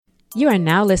You are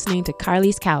now listening to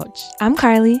Carly's Couch. I'm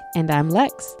Carly. And I'm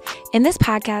Lex. In this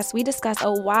podcast, we discuss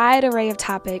a wide array of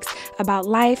topics about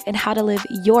life and how to live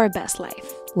your best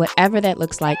life. Whatever that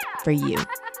looks like for you.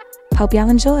 Hope y'all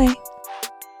enjoy.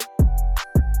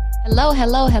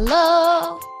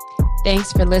 Hello.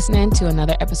 Thanks for listening to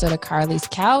another episode of Carly's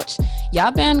Couch.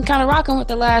 Y'all been kind of rocking with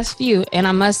the last few, and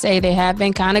I must say they have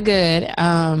been kind of good.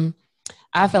 I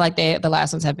feel like the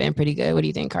last ones have been pretty good. What do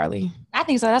you think, Carly? I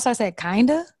think so. That's why I said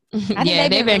kinda. Yeah,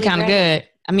 they've been kind of good.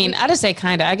 I mean, I just say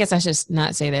kind of. I guess I should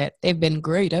not say that. They've been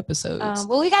great episodes.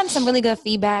 Well, we gotten some really good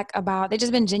feedback about, they've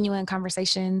just been genuine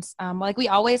conversations, like we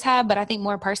always have, but I think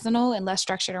more personal and less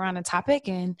structured around the topic.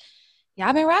 And yeah,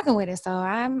 I've been rocking with it. So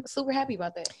I'm super happy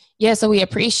about that. Yeah, so we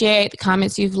appreciate the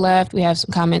comments you've left. We have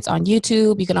some comments on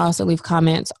YouTube. You can also leave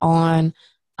comments on,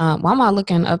 why am I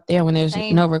looking up there when there's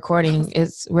no recording?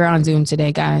 We're on Zoom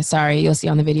today, guys. Sorry, you'll see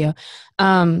on the video.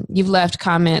 You've left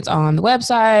comments on the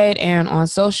website and on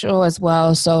social as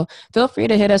well. So feel free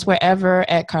to hit us wherever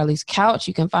at Carly's Couch.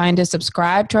 You can find us,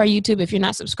 subscribe to our YouTube. If you're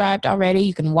not subscribed already,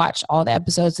 you can watch all the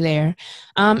episodes there.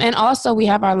 And also we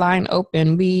have our line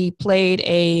open. We played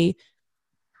a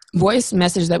voice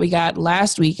message that we got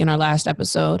last week in our last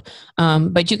episode.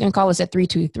 But you can call us at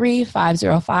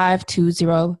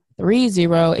 323-505-2030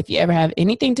 if you ever have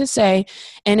anything to say.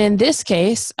 And in this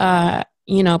case,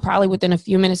 probably within a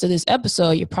few minutes of this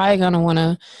episode, you're probably going to want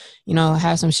to,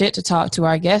 have some shit to talk to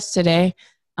our guests today.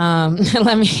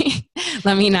 Let me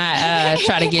not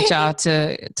try to get y'all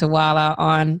to wild out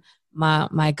on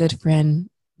my good friend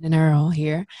Neneral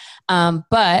here.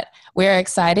 But we're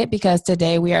excited because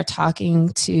today we are talking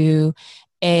to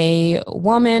a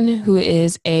woman who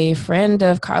is a friend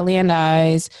of Carly and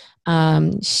I's.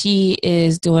 She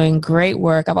is doing great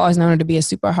work. I've always known her to be a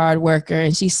super hard worker,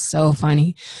 and she's so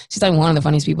funny. She's like one of the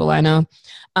funniest people I know.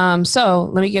 So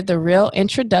let me give the real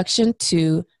introduction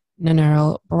to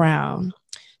Neneral Brown.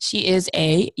 She is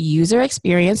a user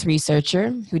experience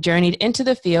researcher who journeyed into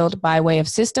the field by way of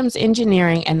systems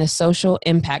engineering and the social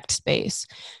impact space.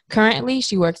 Currently,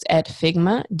 she works at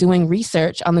Figma doing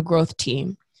research on the growth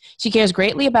team. She cares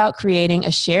greatly about creating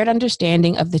a shared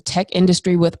understanding of the tech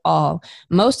industry with all,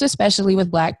 most especially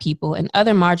with Black people and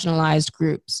other marginalized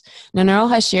groups. Neneral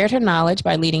has shared her knowledge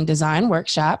by leading design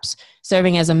workshops,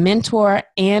 serving as a mentor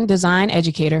and design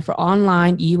educator for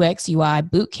online UX UI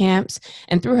boot camps,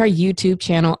 and through her YouTube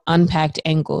channel, Unpacked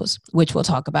Angles, which we'll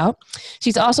talk about.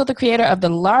 She's also the creator of the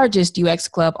largest UX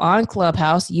club on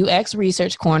Clubhouse, UX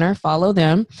Research Corner, follow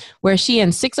them, where she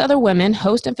and 6 other women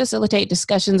host and facilitate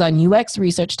discussions on UX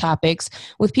research topics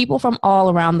with people from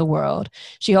all around the world.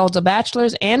 She holds a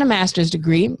bachelor's and a master's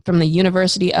degree from the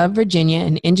University of Virginia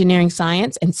in engineering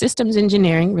science and systems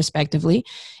engineering, respectively,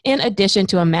 in addition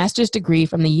to a master's degree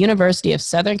from the University of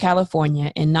Southern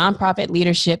California in nonprofit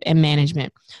leadership and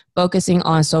management, focusing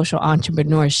on social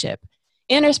entrepreneurship.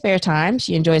 In her spare time,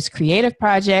 she enjoys creative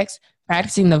projects,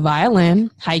 practicing the violin,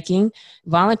 hiking,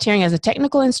 volunteering as a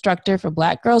technical instructor for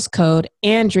Black Girls Code,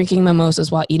 and drinking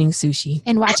mimosas while eating sushi.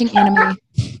 And watching anime.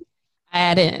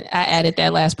 I added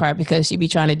that last part because she be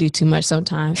trying to do too much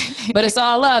sometimes. But it's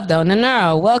all love, though.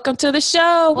 Neneral, welcome to the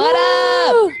show. What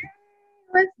up?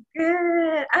 What's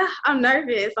good? I'm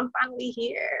nervous. I'm finally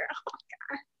here. Oh my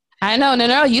God. I know.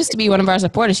 Neneral used to be one of our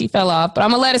supporters. She fell off, but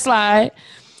I'm going to let it slide.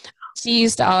 She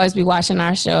used to always be watching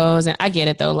our shows, and I get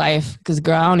it, though, life, because,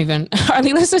 girl, I don't even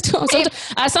hardly listen to them.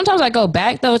 Sometimes I go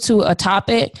back, though, to a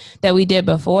topic that we did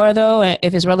before, though, and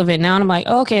if it's relevant now, and I'm like,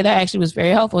 oh, okay, that actually was very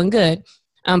helpful and good.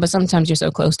 But sometimes you're so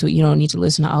close to it, you don't need to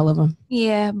listen to all of them.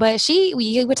 Yeah, but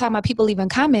we're talking about people leaving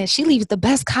comments. She leaves the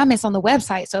best comments on the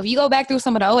website. So if you go back through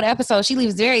some of the old episodes, she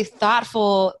leaves very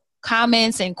thoughtful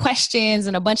comments and questions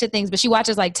and a bunch of things, but she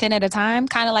watches like 10 at a time,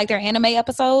 kind of like their anime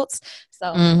episodes.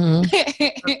 So Like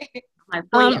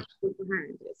 40 episodes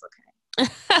behind. It's okay.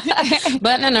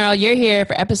 But Neneral, you're here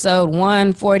for episode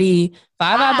 145,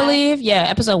 I believe. Yeah,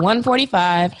 episode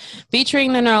 145,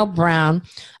 featuring Neneral Brown.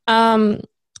 In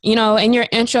your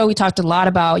intro, we talked a lot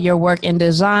about your work in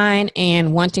design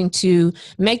and wanting to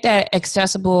make that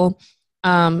accessible,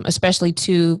 especially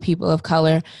to people of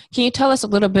color. Can you tell us a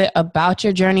little bit about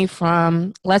your journey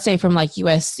from, let's say, from like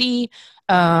USC,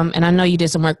 and I know you did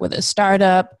some work with a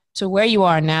startup, to where you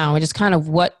are now, and just kind of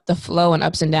what the flow and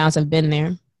ups and downs have been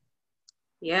there?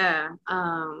 Yeah.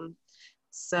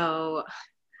 So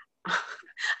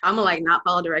I'm gonna not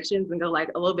follow directions and go a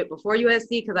little bit before USC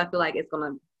because I feel like it's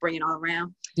gonna bring it all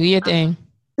around. Do your thing.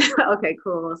 Okay,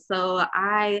 cool. So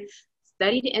I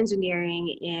studied engineering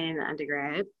in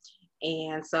undergrad,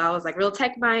 and so I was real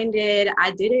tech minded.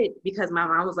 I did it because my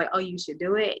mom was like, "Oh, you should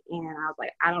do it," and I was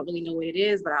like, "I don't really know what it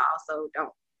is, but I also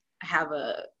don't have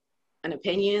a an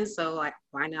opinion. So like,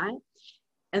 why not?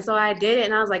 And so I did it,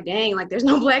 and I was like, dang, like there's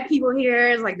no Black people here.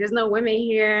 It's like there's no women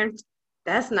here.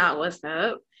 That's not what's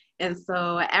up. And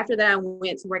so after that, I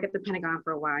went to work at the Pentagon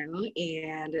for a while,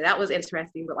 and that was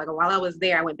interesting. But like while I was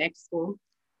there, I went back to school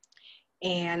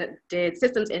and did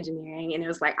systems engineering. And it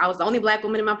was like, I was the only Black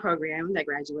woman in my program that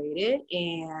graduated,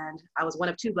 and I was one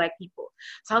of 2 Black people.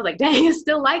 So I was like, dang, it's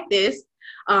still like this.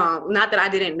 Not that I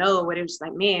didn't know, but it was just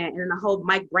like, man. And then the whole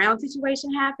Mike Brown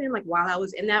situation happened, like while I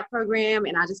was in that program,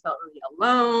 and I just felt really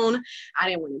alone. I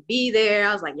didn't want to be there.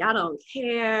 I was like, y'all don't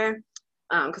care,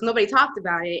 because nobody talked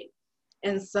about it.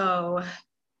 And so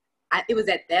it was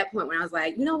at that point when I was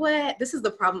like, you know what, this is the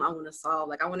problem I want to solve.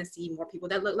 Like, I want to see more people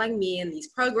that look like me in these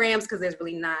programs, because there's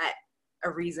really not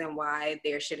a reason why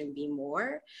there shouldn't be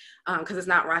more, because it's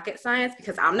not rocket science,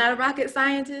 because I'm not a rocket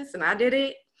scientist and I did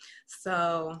it.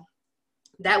 So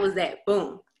that was that,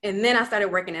 boom. And then I started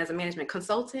working as a management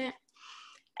consultant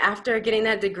after getting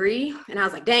that degree. And I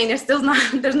was like, dang,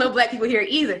 there's no Black people here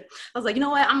either. I was like, you know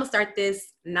what, I'm gonna start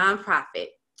this nonprofit.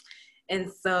 And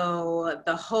so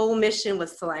the whole mission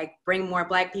was to like bring more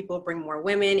Black people, bring more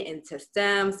women into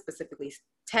STEM, specifically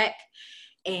tech.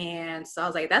 And so I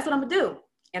was like, that's what I'm gonna do.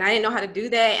 And I didn't know how to do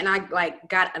that. And I like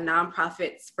got a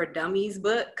Nonprofits for Dummies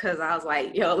book, because I was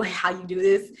like, yo, like how you do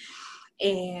this?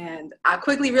 And I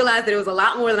quickly realized that it was a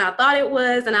lot more than I thought it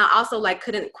was. And I also like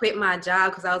couldn't quit my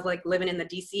job, because I was like living in the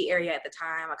DC area at the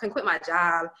time. I couldn't quit my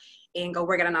job and go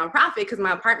work at a nonprofit, because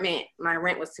my apartment, my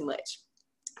rent was too much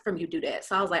for me to do that.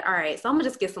 So I was like, all right, so I'm gonna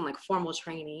just get some like formal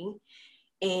training.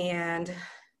 And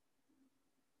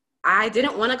I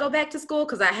didn't want to go back to school,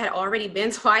 because I had already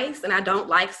been twice, and I don't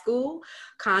like school,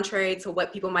 contrary to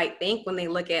what people might think when they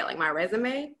look at like my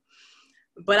resume.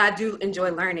 But I do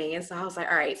enjoy learning. And so I was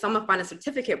like, all right, so I'm gonna find a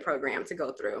certificate program to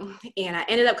go through. And I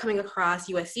ended up coming across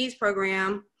USC's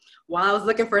program while I was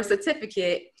looking for a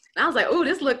certificate. And I was like, oh,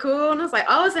 this look cool. And I was like,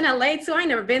 oh, it's in LA too. I ain't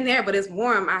never been there, but it's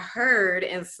warm, I heard.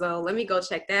 And so let me go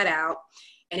check that out.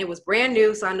 And it was brand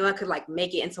new, so I knew I could like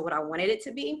make it into what I wanted it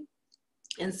to be.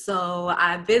 And so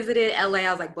I visited LA.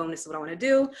 I was like, boom, this is what I want to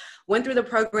do. Went through the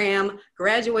program,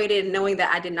 graduated knowing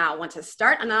that I did not want to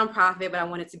start a nonprofit, but I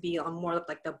wanted to be on more of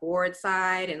like the board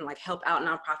side and like help out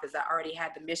nonprofits that already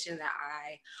had the mission that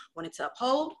I wanted to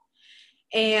uphold.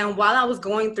 And while I was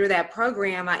going through that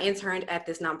program, I interned at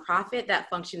this nonprofit that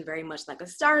functioned very much like a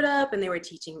startup, and they were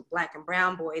teaching Black and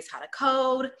brown boys how to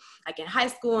code, like in high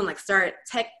school, and like start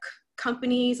tech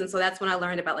companies. And so that's when I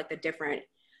learned about like the different,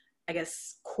 I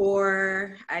guess,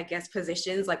 core,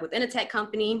 positions like within a tech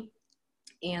company.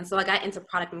 And so I got into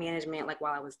product management like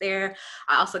while I was there.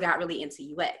 I also got really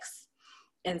into UX.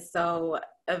 And so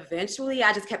eventually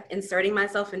I just kept inserting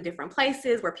myself in different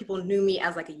places where people knew me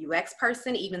as like a UX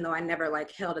person, even though I never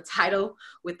like held a title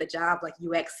with the job like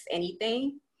UX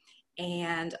anything.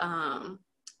 And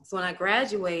so when I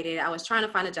graduated, I was trying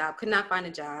to find a job, could not find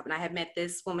a job. And I had met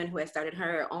this woman who had started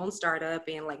her own startup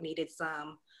and like needed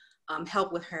some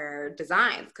help with her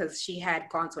designs, because she had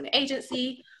gone to an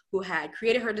agency who had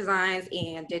created her designs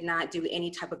and did not do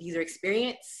any type of user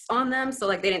experience on them. So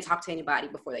like they didn't talk to anybody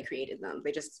before they created them.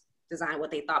 They just designed what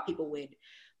they thought people would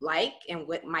like and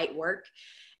what might work.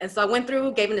 And so I went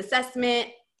through, gave an assessment,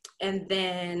 and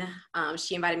then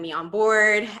she invited me on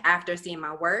board after seeing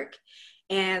my work.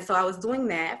 And so I was doing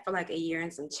that for like a year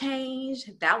and some change.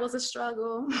 That was a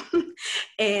struggle. But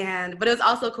it was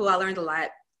also cool. I learned a lot.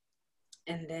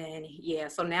 And then, yeah,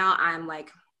 so now I'm like,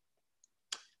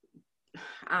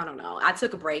 I don't know. I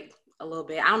took a break a little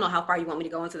bit. I don't know how far you want me to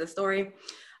go into the story.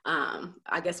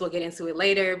 I guess we'll get into it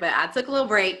later, but I took a little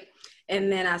break,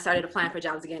 and then I started applying for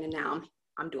jobs again, and now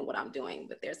I'm doing what I'm doing,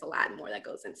 but there's a lot more that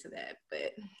goes into that.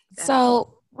 But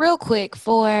so real quick,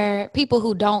 for people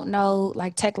who don't know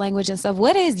like tech language and stuff,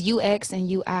 what is UX and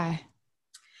UI?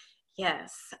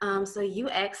 Yes. So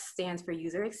UX stands for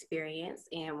user experience.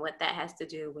 And what that has to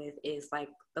do with is like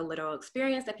the literal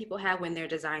experience that people have when they're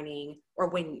designing, or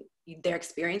when they're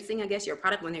experiencing, I guess, your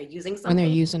product, when they're using something. When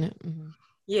they're using it. Mm-hmm.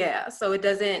 Yeah. So it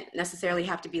doesn't necessarily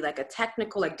have to be like a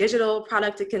technical, like digital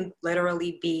product. It can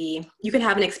literally be, you can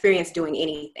have an experience doing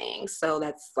anything. So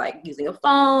that's like using a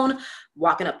phone,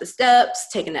 walking up the steps,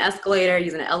 taking the escalator,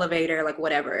 using an elevator, like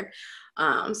whatever.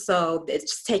 So it's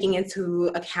just taking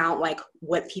into account like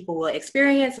what people will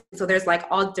experience. So there's like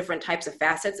all different types of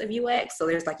facets of UX. So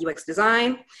there's like UX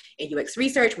design and UX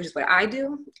research, which is what I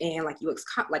do, and like UX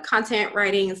like content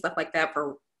writing and stuff like that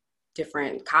for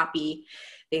different copy,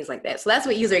 things like that. So that's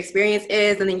what user experience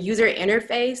is. And then user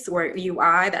interface, or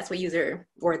UI, that's what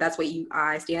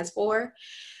UI stands for.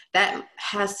 That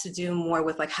has to do more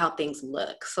with like how things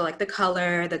look. So like the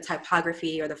color, the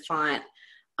typography, or the font,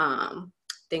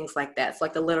 things like that. So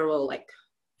like the literal like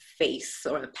face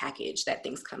or the package that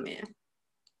things come in.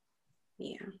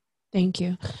 Yeah. Thank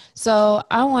you. So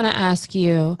I want to ask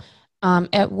you,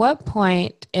 at what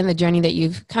point in the journey that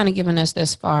you've kind of given us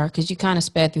this far, because you kind of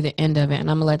sped through the end of it, and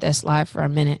I'm going to let that slide for a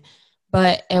minute,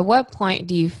 but at what point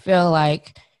do you feel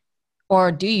like,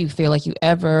 or do you feel like you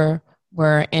ever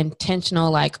were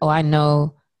intentional, like, oh, I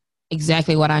know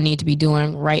exactly what I need to be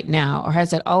doing right now? Or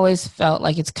has it always felt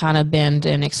like it's kind of been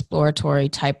an exploratory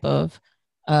type of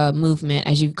movement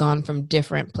as you've gone from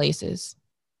different places?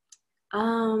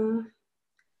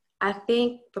 I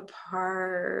think the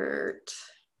part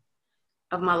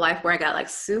of my life where I got like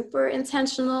super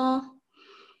intentional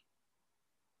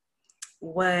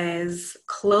was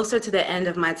closer to the end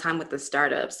of my time with the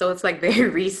startup. So it's like very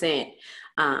recent.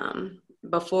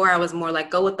 Before I was more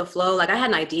like go with the flow. Like I had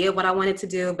an idea of what I wanted to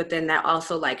do, but then that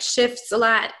also like shifts a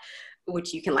lot,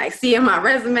 which you can like see in my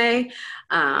resume,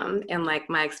 and like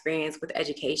my experience with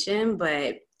education.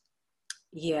 But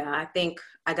yeah, I think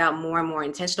I got more and more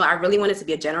intentional. I really wanted to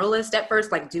be a generalist at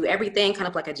first, like do everything, kind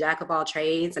of like a jack of all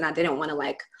trades. And I didn't want to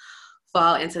like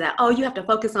fall into that, oh, you have to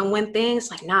focus on one thing. It's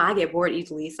like, nah, I get bored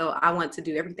easily. So I want to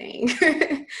do everything.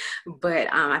 But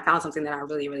I found something that I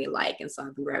really, really like. And so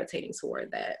I've been gravitating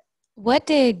toward that. What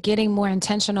did getting more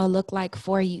intentional look like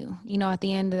for you? You know, at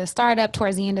the end of the startup,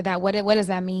 towards the end of that, what does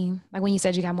that mean? Like when you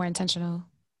said you got more intentional?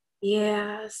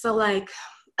 Yeah. So like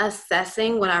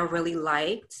assessing what I really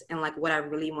liked and like what I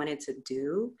really wanted to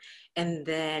do, and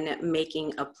then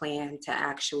making a plan to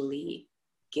actually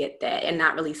get that and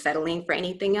not really settling for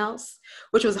anything else,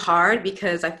 which was hard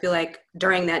because I feel like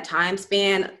during that time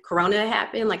span, Corona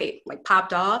happened, like it like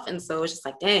popped off. And so it's just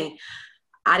like, dang,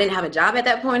 I didn't have a job at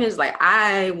that point. It's like,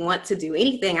 I want to do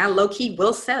anything. I low key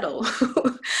will settle.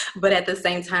 But at the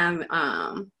same time,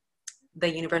 the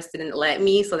universe didn't let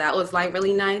me. So that was like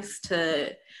really nice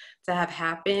to have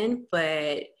happen.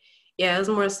 But yeah, it was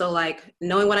more so like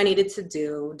knowing what I needed to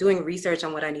do, doing research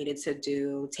on what I needed to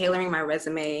do, tailoring my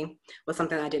resume was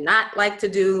something I did not like to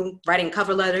do. Writing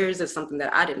cover letters is something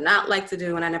that I did not like to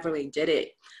do, and I never really did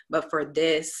it. But for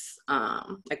this,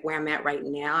 like where I'm at right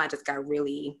now, I just got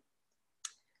really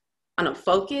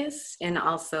focused and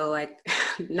also like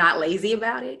not lazy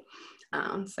about it.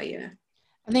 So yeah.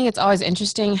 I think it's always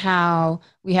interesting how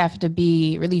we have to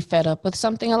be really fed up with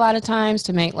something a lot of times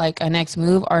to make like a next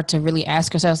move, or to really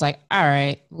ask ourselves like, all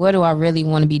right, what do I really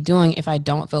want to be doing if I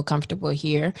don't feel comfortable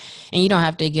here? And you don't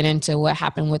have to get into what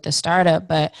happened with the startup,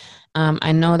 but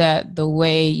I know that the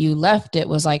way you left it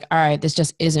was like, all right, this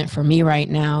just isn't for me right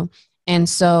now. And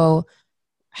so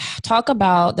talk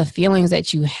about the feelings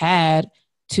that you had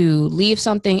to leave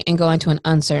something and go into an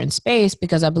uncertain space,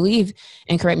 because I believe,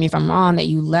 and correct me if I'm wrong, that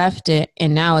you left it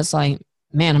and now it's like,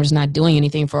 man, I'm just not doing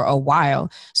anything for a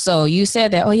while. So you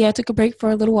said that, oh yeah, I took a break for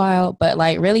a little while, but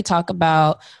like really talk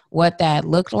about what that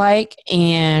looked like,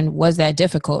 and was that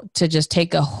difficult to just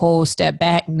take a whole step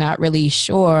back, not really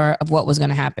sure of what was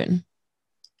going to happen?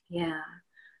 Yeah.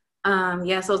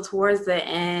 Yeah. So towards the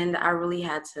end, I really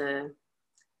had to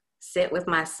sit with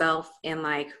myself and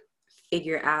like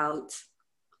figure out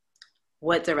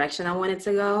what direction I wanted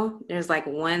to go. There's like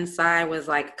one side was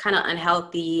like kind of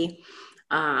unhealthy,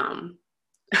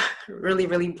 really,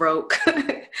 really broke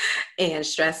and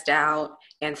stressed out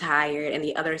and tired. And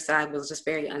the other side was just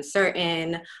very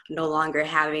uncertain, no longer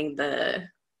having the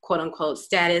quote unquote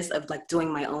status of like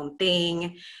doing my own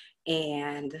thing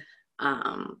and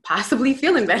possibly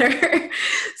feeling better.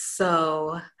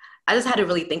 So I just had to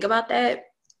really think about that.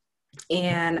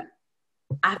 And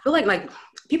I feel like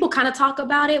people kind of talk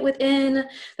about it within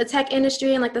the tech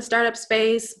industry and like the startup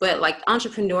space, but like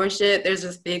entrepreneurship, there's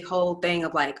this big whole thing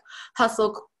of like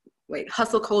hustle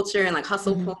culture and like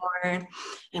hustle porn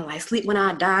and like sleep when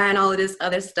I die and all of this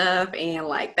other stuff. And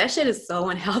like that shit is so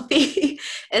unhealthy.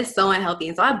 It's so unhealthy.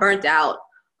 And so I burnt out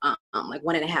like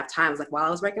 1.5 times like while I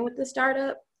was working with the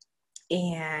startup.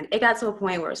 And it got to a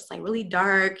point where it's like really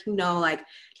dark, you know, like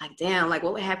damn, like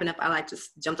what would happen if I like just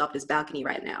jumped off this balcony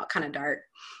right now? Kind of dark.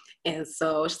 And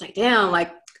so it's like, damn,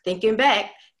 like thinking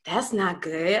back, that's not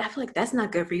good. I feel like that's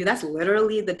not good for you. That's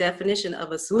literally the definition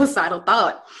of a suicidal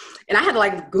thought. And I had to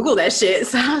like Google that shit.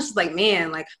 So I was just like,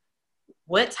 man, like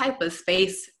what type of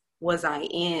space was I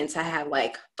in to have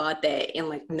like thought that? And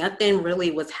like nothing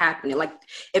really was happening. Like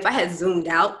if I had zoomed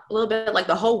out a little bit, like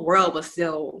the whole world was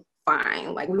still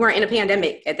fine. Like we weren't in a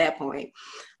pandemic at that point.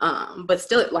 But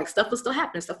still like stuff was still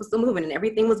happening. Stuff was still moving and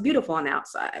everything was beautiful on the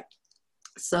outside.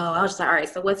 So I was just like, all right,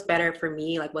 so what's better for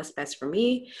me? Like what's best for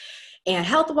me? And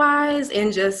health-wise,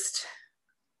 and just,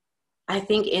 I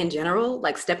think in general,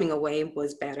 like stepping away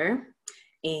was better.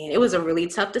 And it was a really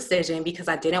tough decision because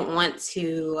I didn't want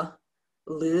to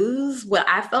lose what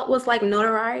I felt was like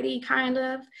notoriety kind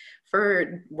of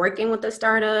for working with a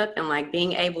startup and like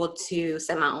being able to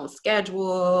set my own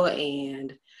schedule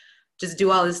and just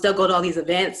do all this stuff, go to all these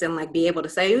events and like be able to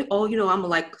say, oh, you know, I'm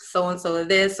like so-and-so of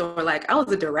this, or like I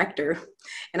was a director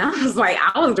and I was like,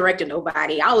 I wasn't directing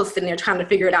nobody. I was sitting there trying to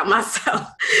figure it out myself.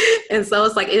 And so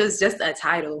it's like, it was just a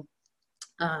title.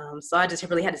 So I just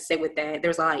really had to sit with that. There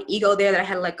was a lot of ego there that I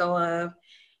had to let go of,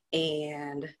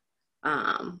 and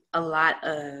a lot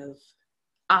of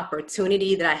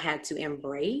opportunity that I had to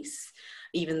embrace,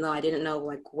 even though I didn't know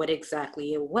like what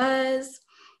exactly it was.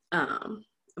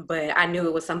 But I knew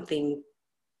it was something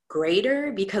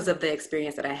greater because of the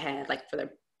experience that I had like for the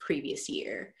previous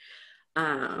year.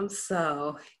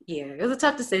 So yeah, it was a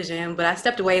tough decision, but I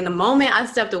stepped away. In the moment I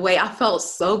stepped away, I felt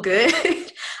so good.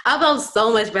 I felt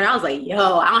so much better. I was like,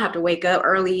 yo, I don't have to wake up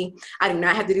early. I do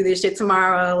not have to do this shit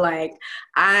tomorrow. Like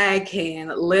I can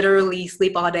literally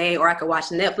sleep all day, or I could watch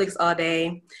Netflix all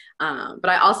day. But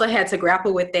I also had to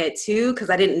grapple with that too, because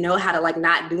I didn't know how to like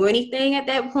not do anything at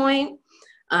that point.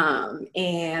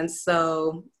 And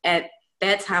so at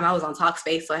that time I was on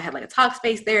Talkspace. So I had like a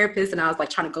Talkspace therapist, and I was like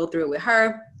trying to go through it with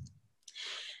her.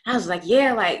 I was like,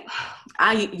 yeah, like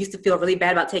I used to feel really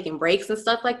bad about taking breaks and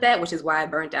stuff like that, which is why I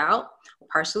burnt out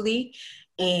partially.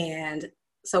 And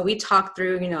so we talked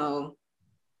through, you know,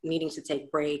 needing to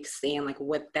take breaks and like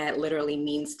what that literally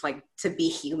means, like to be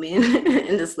human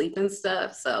and to sleep and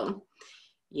stuff. So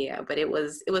yeah, but it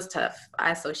was tough.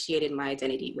 I associated my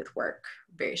identity with work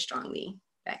very strongly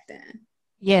back then.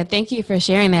 Yeah, thank you for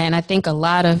sharing that. And I think a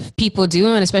lot of people do,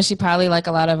 and especially probably like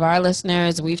a lot of our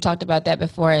listeners, we've talked about that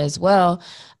before as well.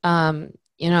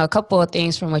 You know, a couple of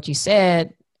things from what you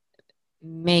said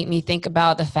made me think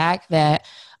about the fact that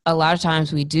a lot of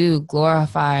times we do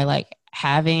glorify like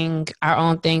having our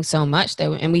own thing so much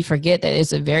that, and we forget that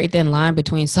it's a very thin line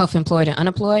between self-employed and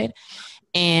unemployed.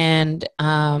 And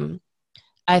I'm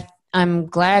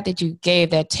glad that you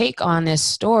gave that take on this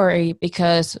story,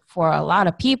 because for a lot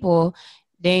of people,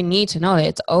 they need to know that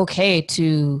it's okay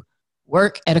to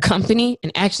work at a company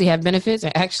and actually have benefits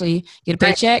and actually get a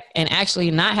paycheck and actually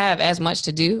not have as much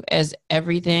to do as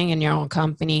everything in your own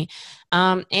company.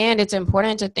 And it's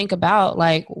important to think about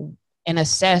like and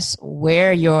assess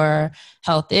where your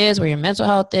health is, where your mental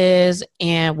health is,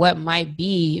 and what might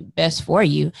be best for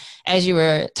you. As you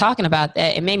were talking about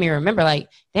that, it made me remember like,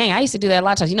 dang, I used to do that a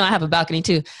lot of times. You know, I have a balcony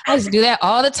too. I used to do that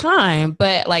all the time.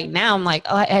 But like now I'm like,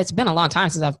 oh, it's been a long time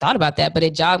since I've thought about that, but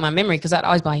it jogged my memory, because I'd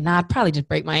always be like, nah, I'd probably just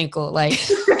break my ankle. Like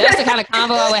that's the kind of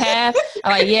combo I would have.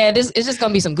 I'm like, yeah, it's just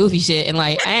going to be some goofy shit. And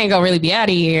like, I ain't going to really be out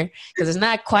of here because it's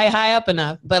not quite high up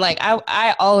enough. But like,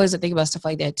 I always think about stuff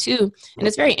like that too. And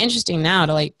it's very interesting now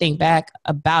to like think back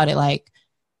about it. Like,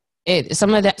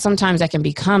 sometimes that can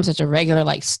become such a regular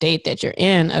like state that you're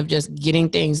in of just getting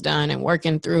things done and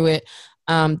working through it,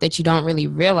 that you don't really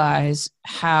realize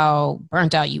how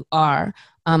burnt out you are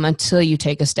until you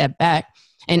take a step back.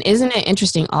 And isn't it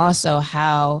interesting also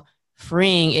how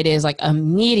freeing it is, like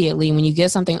immediately when you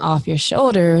get something off your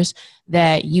shoulders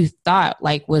that you thought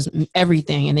like was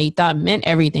everything and that you thought meant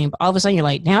everything, but all of a sudden you're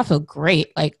like, now I feel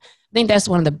great. Like I think that's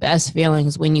one of the best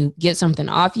feelings, when you get something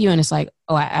off you and it's like,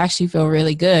 oh, I actually feel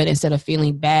really good, instead of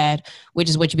feeling bad, which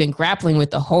is what you've been grappling with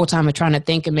the whole time of trying to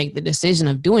think and make the decision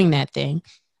of doing that thing.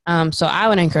 So I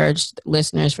would encourage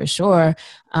listeners for sure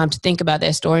to think about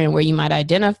that story and where you might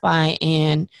identify,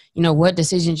 and, you know, what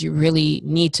decisions you really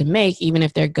need to make, even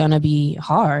if they're going to be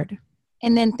hard.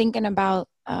 And then thinking about,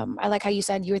 I like how you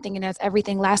said you were thinking that's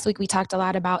everything. Last week we talked a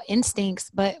lot about instincts,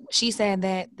 but she said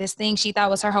that this thing she thought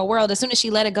was her whole world, as soon as she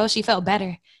let it go, she felt better.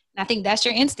 And I think that's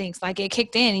your instincts. Like it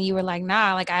kicked in and you were like,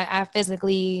 nah, like I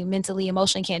physically, mentally,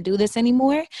 emotionally can't do this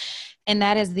anymore. And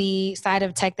that is the side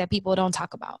of tech that people don't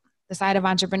talk about. The side of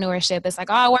entrepreneurship. It's like,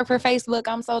 oh, I work for Facebook,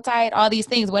 I'm so tight, all these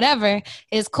things, whatever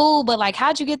is cool. But like,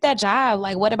 how'd you get that job?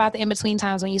 Like, what about the in-between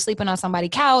times when you're sleeping on somebody's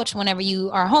couch, whenever you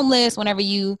are homeless, whenever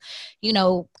you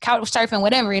know, couch surfing,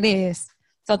 whatever it is.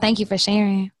 So thank you for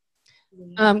sharing.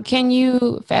 Can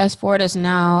you fast forward us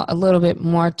now a little bit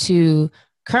more to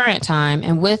current time,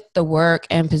 and with the work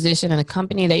and position and the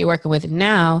company that you're working with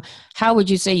now, how would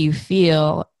you say you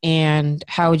feel, and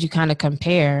how would you kind of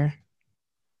compare?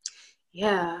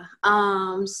 Yeah.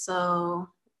 So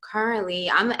currently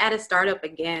I'm at a startup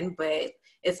again, but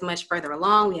it's much further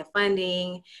along. We have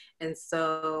funding, and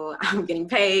so I'm getting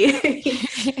paid.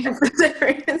 That's the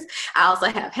difference. I also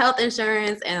have health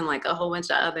insurance and like a whole bunch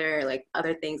of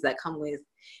other things that come with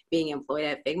being employed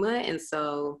at Figma. And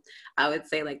so I would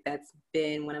say like that's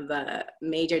been one of the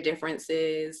major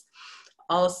differences.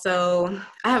 Also,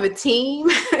 I have a team.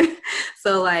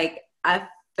 So like I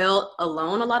felt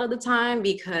alone a lot of the time,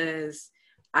 because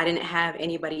I didn't have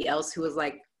anybody else who was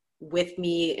like with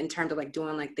me in terms of like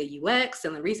doing like the UX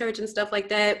and the research and stuff like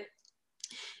that.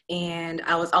 And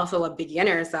I was also a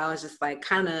beginner, so I was just like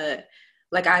kind of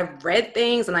like, I read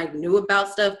things and I knew about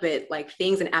stuff, but like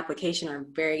things in application are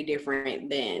very different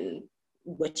than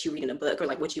what you read in a book or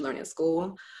like what you learn in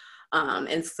school.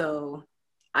 And so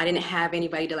I didn't have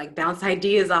anybody to like bounce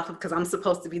ideas off of, because I'm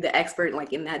supposed to be the expert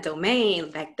like in that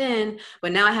domain back then.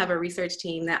 But now I have a research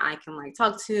team that I can like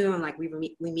talk to, and like we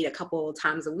meet a couple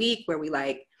times a week where we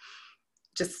like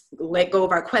just let go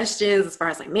of our questions as far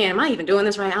as like, man, am I even doing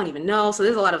this right? I don't even know. So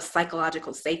there's a lot of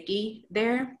psychological safety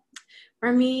there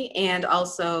for me. And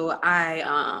also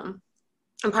I'm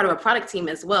part of a product team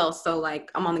as well. So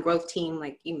like I'm on the growth team,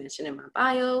 like you mentioned in my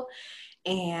bio,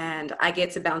 and I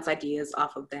get to bounce ideas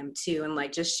off of them too, and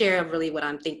like just share really what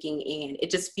I'm thinking. And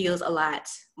it just feels a lot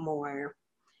more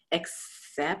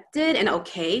accepted and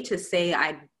okay to say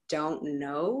I don't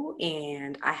know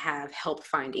and I have help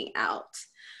finding out.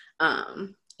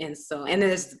 And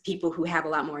there's people who have a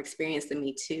lot more experience than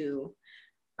me too,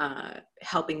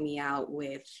 helping me out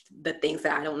with the things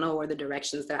that I don't know or the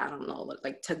directions that I don't know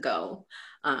like to go.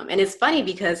 And it's funny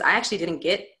because I actually didn't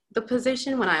get the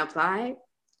position when I applied.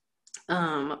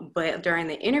 But during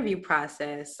the interview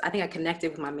process, I think I connected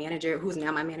with my manager, who's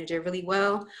now my manager, really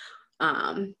well.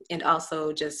 And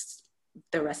also just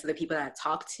the rest of the people that I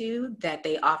talked to, that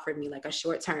they offered me like a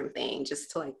short-term thing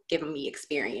just to like give me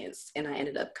experience. And I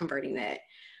ended up converting that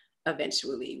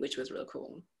eventually, which was real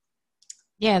cool.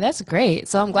 Yeah, that's great.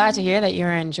 So I'm glad to hear that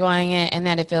you're enjoying it and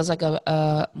that it feels like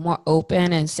a more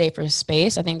open and safer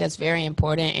space. I think that's very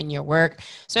important in your work,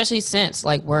 especially since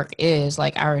like work is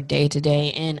like our day to day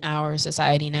in our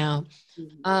society now.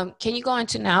 Can you go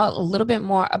into now a little bit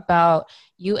more about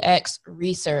UX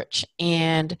research?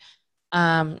 And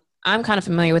I'm kind of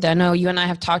familiar with it. I know you and I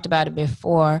have talked about it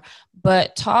before,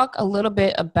 but talk a little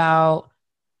bit about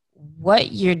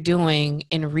what you're doing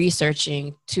in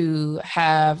researching to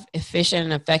have efficient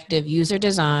and effective user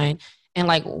design, and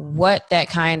like what that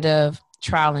kind of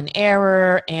trial and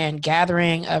error and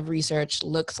gathering of research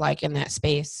looks like in that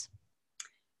space.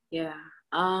 Yeah.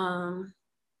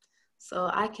 So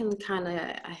I can kind of,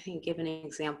 I think, give an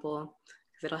example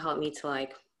because it'll help me to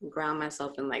like ground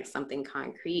myself in like something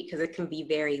concrete, because it can be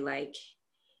very like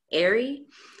airy.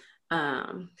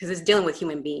 Because it's dealing with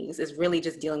human beings. It's really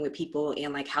just dealing with people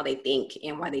and like how they think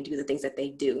and why they do the things that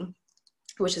they do,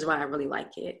 which is why I really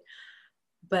like it.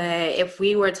 But if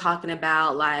we were talking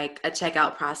about like a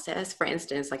checkout process, for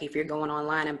instance, like if you're going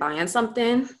online and buying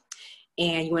something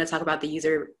and you want to talk about the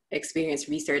user experience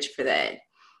research for that,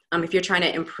 if you're trying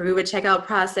to improve a checkout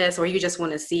process, or you just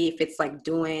want to see if it's like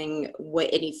doing what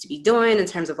it needs to be doing in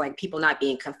terms of like people not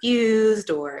being confused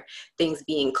or things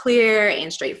being clear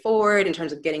and straightforward in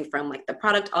terms of getting from like the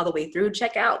product all the way through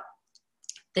checkout,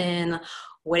 then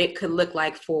what it could look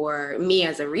like for me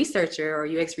as a researcher or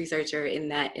UX researcher in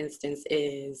that instance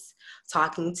is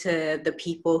talking to the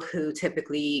people who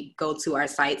typically go to our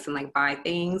sites and like buy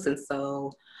things. And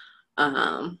so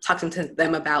talking to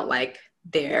them about like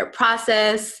their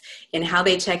process and how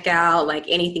they check out, like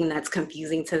anything that's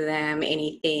confusing to them,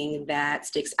 anything that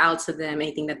sticks out to them,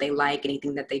 anything that they like,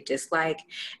 anything that they dislike,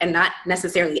 and not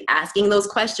necessarily asking those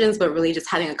questions, but really just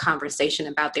having a conversation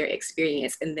about their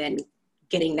experience and then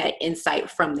getting that insight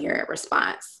from their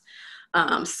response.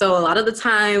 So a lot of the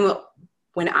time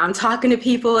when I'm talking to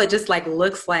people, it just like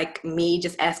looks like me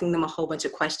just asking them a whole bunch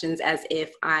of questions as if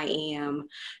I am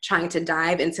trying to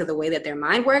dive into the way that their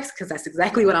mind works, because that's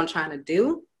exactly what I'm trying to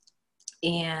do.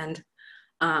 And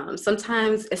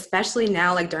sometimes, especially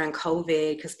now, like during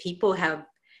COVID, because people have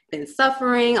been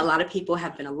suffering, a lot of people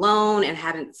have been alone and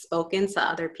haven't spoken to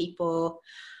other people,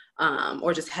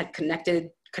 or just had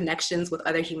connections with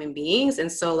other human beings. And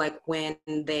so like when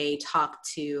they talk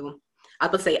to, I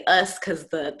would say us, because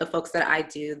the folks that I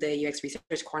do the UX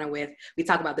Research Corner with, we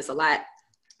talk about this a lot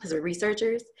as we're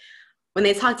researchers. When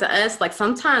they talk to us, like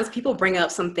sometimes people bring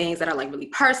up some things that are like really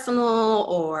personal,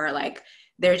 or like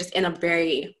they're just in a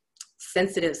very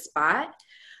sensitive spot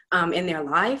in their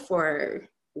life, or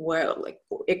where like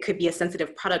it could be a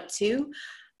sensitive product too.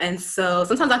 And so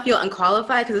sometimes I feel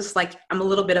unqualified, because it's like I'm a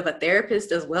little bit of a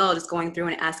therapist as well, just going through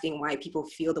and asking why people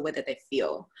feel the way that they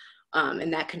feel.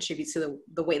 And that contributes to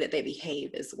the way that they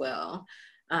behave as well.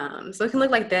 So it can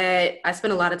look like that. I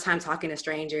spend a lot of time talking to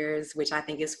strangers, which I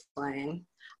think is fun.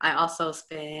 I also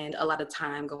spend a lot of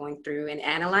time going through and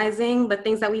analyzing the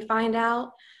things that we find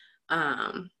out,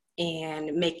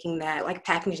 and making that, like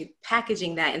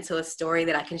packaging that into a story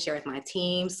that I can share with my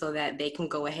team so that they can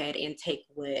go ahead and take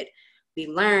what we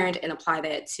learned and apply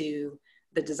that to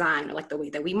the design, or like the way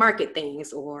that we market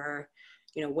things, or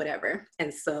whatever.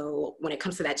 And so when it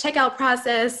comes to that checkout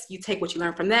process, you take what you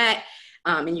learn from that,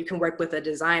 and you can work with a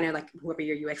designer, like whoever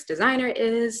your UX designer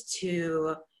is,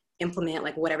 to implement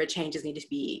like whatever changes need to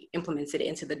be implemented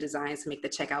into the designs to make the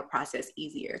checkout process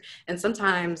easier. And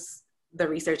sometimes the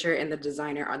researcher and the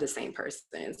designer are the same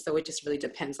person. So it just really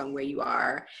depends on where you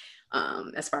are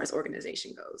as far as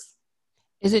organization goes.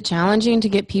 Is it challenging to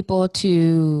get people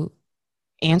to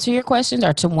answer your questions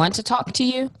or to want to talk to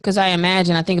you? Because I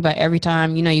think about every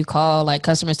time, you call like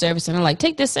customer service and they're like,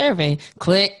 take this survey,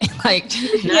 click, like,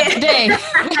 not today.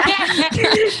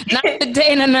 Not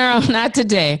today, no, not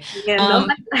today. Yeah,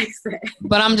 likes that.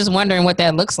 But I'm just wondering what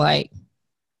that looks like.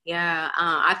 Yeah,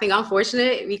 I think I'm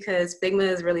fortunate because Figma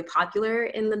is really popular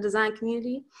in the design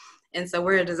community. And so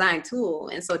we're a design tool.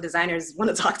 And so designers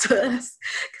want to talk to us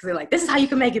because they're like, this is how you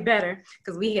can make it better.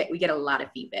 Because we get a lot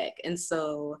of feedback. And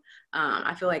so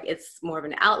I feel like it's more of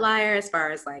an outlier as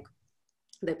far as like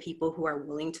the people who are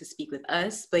willing to speak with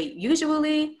us. But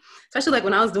usually, especially like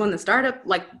when I was doing the startup,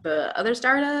 like the other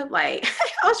startup, like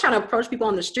I was trying to approach people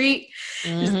on the street,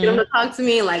 just get them to talk to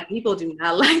me. Like people do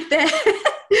not like that.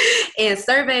 And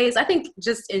surveys, I think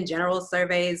just in general,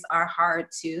 surveys are hard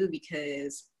too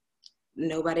because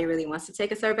nobody really wants to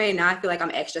take a survey. Now I feel like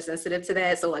I'm extra sensitive to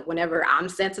that. So like whenever I'm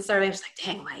sent a survey, I'm just like,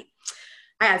 dang, like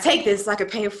I gotta take this so I can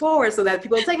pay it forward so that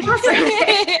people take my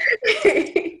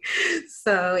survey.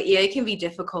 So yeah, it can be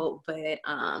difficult, but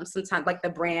sometimes like the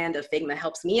brand of Figma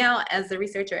helps me out as a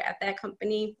researcher at that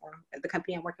company or at the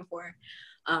company I'm working for.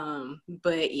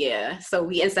 But yeah, so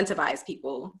we incentivize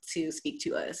people to speak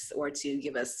to us or to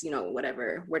give us,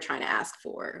 whatever we're trying to ask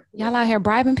for. Y'all out here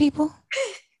bribing people?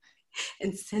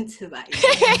 Incentivize.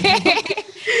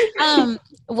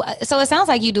 So it sounds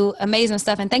like you do amazing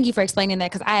stuff, and thank you for explaining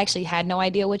that because I actually had no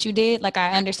idea what you did. Like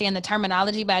I understand the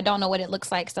terminology, but I don't know what it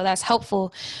looks like. So that's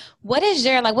helpful. What do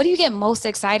you get most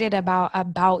excited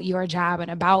about your job and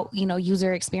about,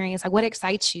 user experience? Like what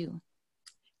excites you?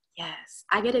 Yes,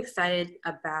 I get excited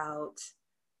about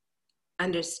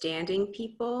understanding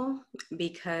people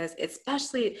because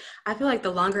especially I feel like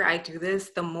the longer I do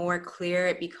this, the more clear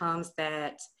it becomes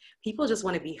that people just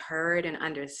want to be heard and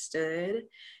understood.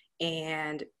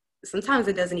 And sometimes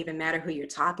it doesn't even matter who you're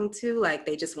talking to, like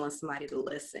they just want somebody to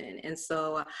listen. And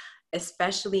so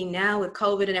especially now with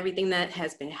COVID and everything that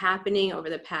has been happening over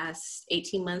the past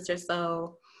 18 months or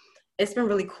so, it's been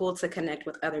really cool to connect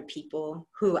with other people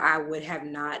who I would have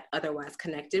not otherwise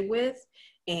connected with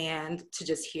and to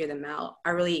just hear them out.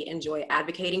 I really enjoy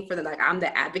advocating for them. Like I'm the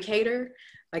advocator.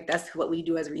 Like that's what we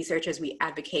do as researchers. We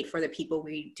advocate for the people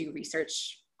we do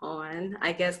research on,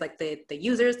 I guess, like the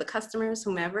users, the customers,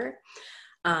 whomever.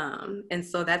 And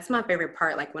so that's my favorite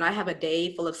part. Like when I have a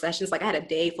day full of sessions, like I had a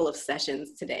day full of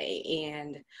sessions today,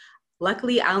 and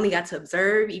luckily I only got to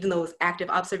observe, even though it was active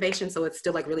observation. So it's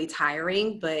still like really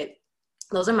tiring, but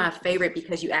those are my favorite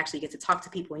because you actually get to talk to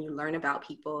people and you learn about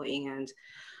people and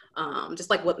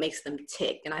just like what makes them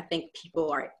tick. And I think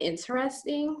people are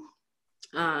interesting.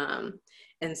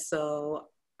 And so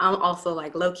I'm also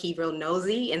like low-key real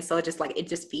nosy. And so it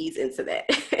just feeds into that.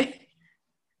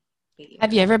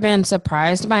 Have you ever been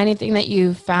surprised by anything that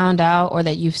you found out or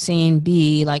that you've seen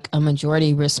be like a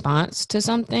majority response to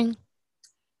something?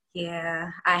 Yeah,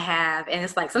 I have. And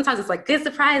it's like, sometimes it's like good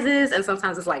surprises and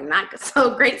sometimes it's like not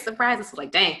so great surprises. It's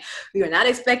like, dang, we were not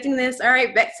expecting this. All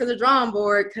right, back to the drawing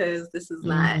board because this is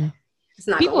not, it's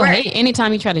not People hate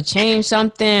anytime you try to change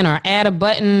something or add a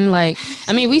button. Like,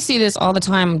 I mean, we see this all the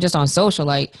time just on social.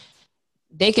 Like,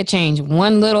 they could change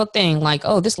one little thing, like,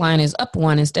 oh, this line is up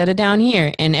one instead of down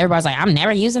here. And everybody's like, I'm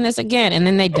never using this again. And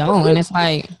then they don't. And it's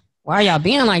like, why are y'all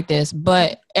being like this?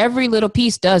 But every little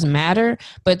piece does matter,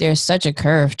 but there's such a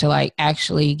curve to like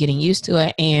actually getting used to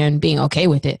it and being okay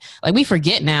with it. Like we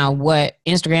forget now what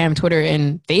Instagram, Twitter,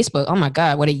 and Facebook, oh my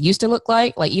God, what it used to look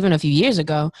like even a few years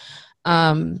ago.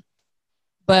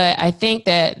 But I think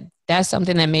that that's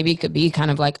something that maybe could be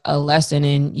kind of like a lesson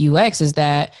in UX is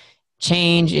that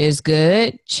change is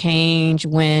good. Change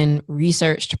when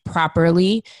researched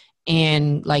properly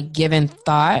and like given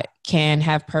thought can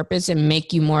have purpose and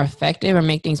make you more effective or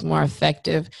make things more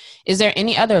effective. Is there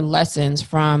any other lessons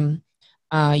from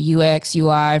UX,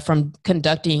 UI, from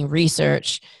conducting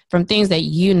research, from things that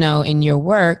you know in your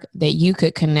work that you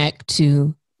could connect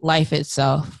to life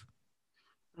itself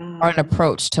or an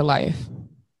approach to life?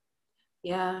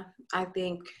 Yeah, I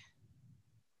think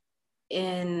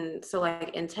in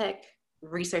tech,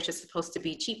 research is supposed to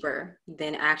be cheaper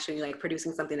than actually like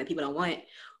producing something that people don't want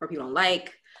or people don't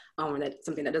like, or that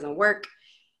something that doesn't work.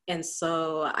 And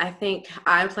so I think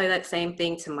I apply that same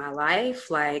thing to my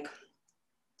life. Like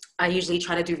I usually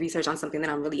try to do research on something that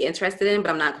I'm really interested in,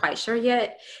 but I'm not quite sure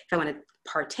yet if I want to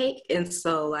partake. And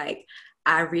so like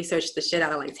I researched the shit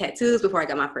out of like tattoos before I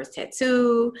got my first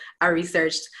tattoo. I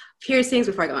researched piercings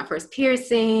before I got my first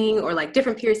piercing, or like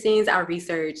different piercings. I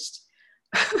researched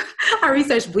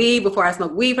weed before I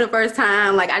smoked weed for the first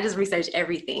time. Like I just researched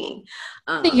everything.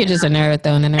 I think you're just a nerd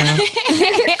though, Nanero.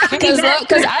 Because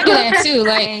I do that too.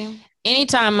 Like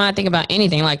anytime I think about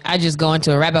anything, like I just go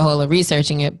into a rabbit hole of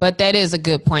researching it. But that is a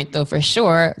good point though, for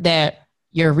sure, that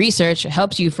your research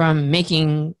helps you from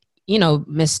making,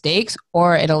 mistakes,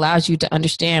 or it allows you to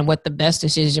understand what the best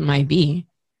decision might be.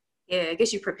 Yeah, it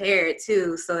gets you prepared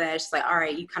too, so that it's like, all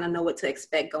right, you kind of know what to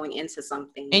expect going into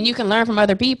something. And you can learn from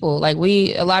other people. Like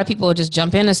a lot of people just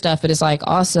jump into stuff, but it's like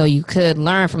also you could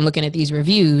learn from looking at these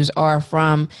reviews or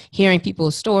from hearing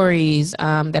people's stories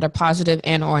that are positive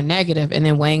and or negative, and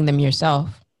then weighing them yourself.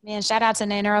 Man, shout out to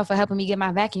Nanero for helping me get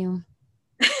my vacuum.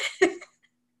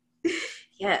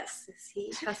 Yes,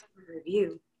 he customer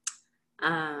review.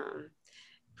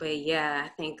 But yeah, I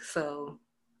think so.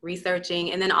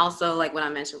 Researching, and then also like what I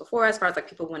mentioned before, as far as like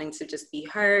people wanting to just be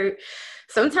heard.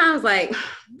 Sometimes like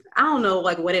I don't know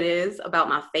like what it is about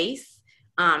my face.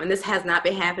 And this has not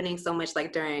been happening so much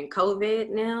like during COVID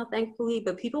now, thankfully,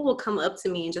 but people will come up to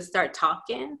me and just start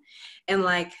talking and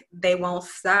like they won't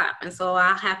stop. And so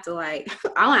I have to like,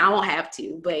 I won't have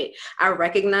to, but I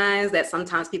recognize that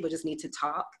sometimes people just need to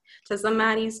talk to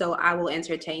somebody. So I will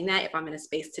entertain that if I'm in a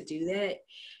space to do that.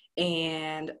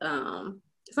 And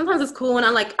sometimes it's cool,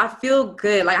 and I feel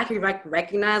good. Like I can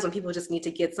recognize when people just need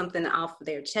to get something off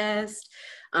their chest.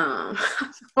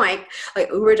 Like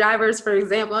Uber drivers, for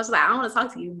example. I was like, I don't want to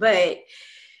talk to you, but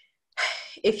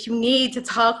if you need to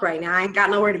talk right now, I ain't got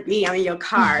nowhere to be. I'm in your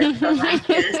car. So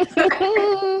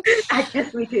I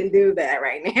guess we can do that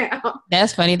right now.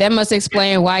 That's funny. That must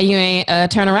explain why you ain't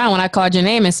turn around when I called your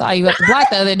name and saw you up the block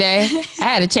the other day. I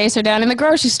had to chase her down in the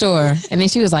grocery store. And then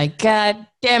she was like, God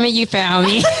damn it, you found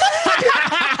me.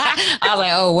 I was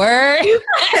like, oh, word?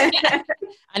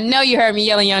 I know you heard me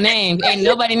yelling your name. Ain't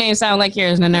nobody name sound like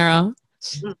yours, Nanero.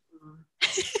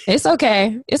 It's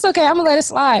okay. It's okay. I'm going to let it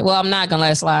slide. Well, I'm not going to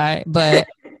let it slide, but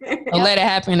I'll let it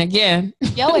happen again.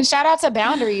 Yo, and shout out to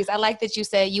boundaries. I like that you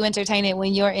said you entertain it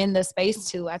when you're in the space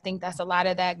too. I think that's a lot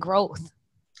of that growth.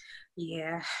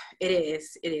 Yeah, it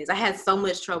is. It is. I had so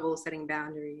much trouble setting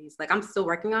boundaries. Like I'm still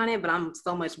working on it, but I'm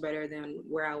so much better than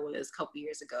where I was a couple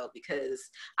years ago because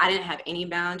I didn't have any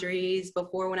boundaries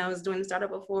before when I was doing the startup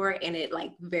before, and it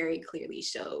like very clearly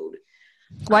showed.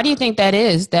 Why do you think that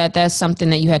is? That's something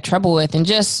that you had trouble with, and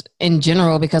just in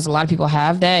general, because a lot of people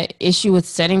have that issue with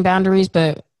setting boundaries,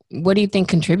 but what do you think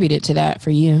contributed to that for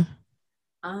you?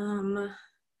 I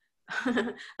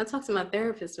talked to my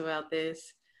therapist about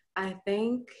this. I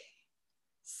think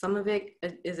some of it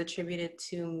is attributed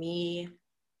to me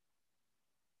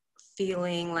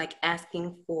feeling like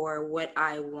asking for what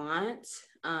I want,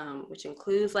 which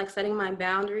includes like setting my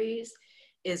boundaries,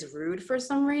 is rude for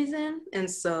some reason.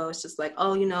 And so it's just like,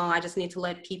 oh, I just need to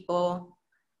let people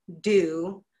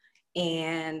do.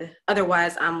 And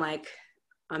otherwise I'm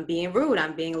being rude.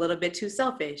 I'm being a little bit too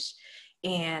selfish.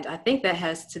 And I think that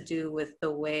has to do with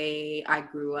the way I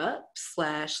grew up /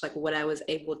 like what I was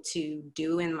able to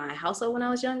do in my household when I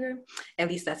was younger. At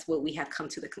least that's what we have come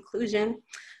to the conclusion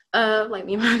of, like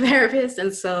me and my therapist.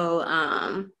 And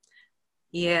so,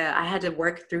 yeah, I had to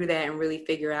work through that and really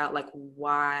figure out like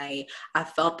why I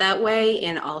felt that way.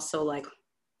 And also like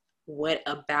what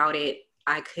about it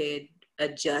I could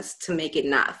adjust to make it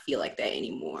not feel like that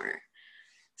anymore.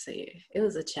 So yeah, it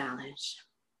was a challenge.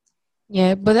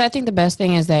 Yeah, but I think the best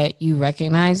thing is that you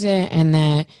recognize it and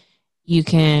that you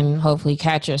can hopefully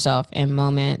catch yourself in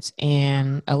moments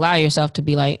and allow yourself to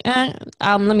be like,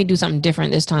 let me do something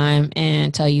different this time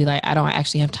and tell you like, I don't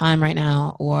actually have time right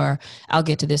now, or I'll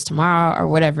get to this tomorrow, or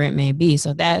whatever it may be.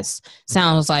 So that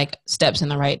sounds like steps in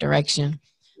the right direction.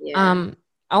 Yeah.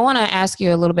 I want to ask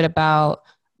you a little bit about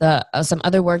some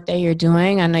other work that you're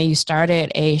doing. I know you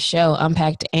started a show,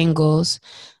 Unpacked Angles.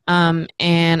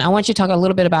 And I want you to talk a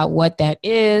little bit about what that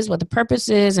is, what the purpose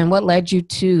is, and what led you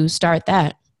to start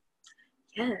that.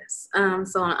 Yes.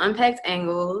 So on Unpacked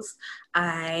Angles,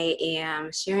 I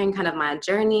am sharing kind of my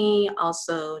journey,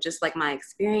 also just like my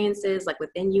experiences like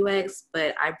within UX,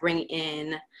 but I bring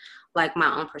in like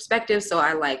my own perspective. So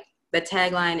the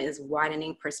tagline is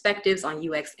widening perspectives on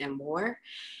UX and more.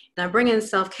 And I bring in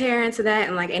self-care into that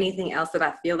and like anything else that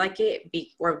I feel like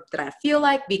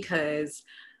because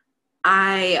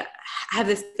I have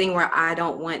this thing where I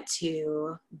don't want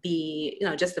to be,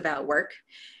 just about work.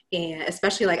 And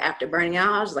especially like after burning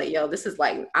out, I was like, yo, this is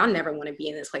like, I'll never want to be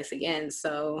in this place again.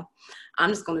 So I'm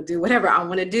just going to do whatever I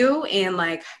want to do. And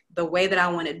like the way that I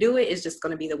want to do it is just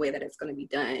going to be the way that it's going to be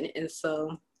done. And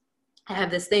so I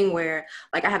have this thing where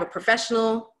like I have a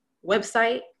professional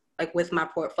website like with my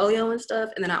portfolio and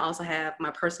stuff. And then I also have my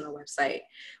personal website,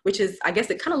 which is, I guess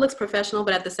it kind of looks professional,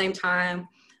 but at the same time,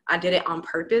 I did it on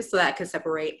purpose so that I could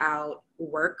separate out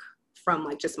work from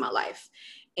like just my life.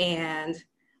 And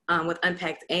with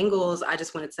Unpacked Angles, I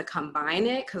just wanted to combine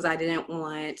it because I didn't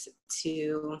want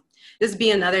to just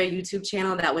be another YouTube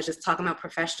channel that was just talking about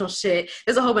professional shit.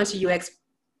 There's a whole bunch of UX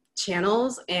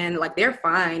channels and like they're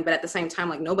fine, but at the same time,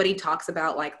 like nobody talks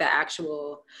about like the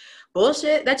actual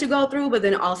bullshit that you go through, but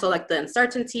then also like the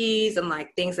uncertainties and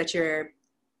like things that you're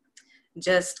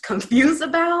just confused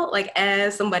about, like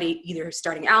as somebody either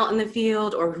starting out in the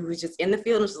field or who's just in the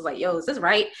field and just like, yo, is this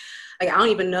right? Like, I don't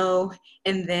even know.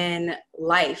 And then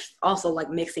life also like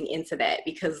mixing into that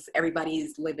because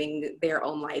everybody's living their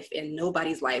own life and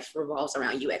nobody's life revolves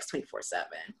around UX 24/7.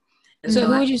 So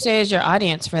who would you say is your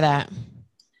audience for that?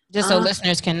 Just so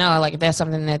listeners can know, like if that's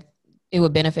something that it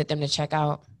would benefit them to check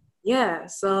out. Yeah,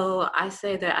 so I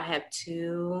say that I have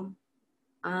two,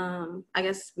 I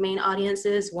guess, main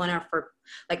audiences. One are for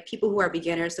like people who are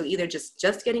beginners, so either just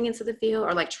getting into the field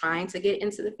or like trying to get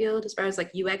into the field as far as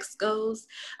like UX goes.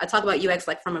 I talk about UX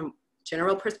like from a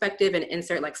general perspective and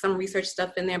insert like some research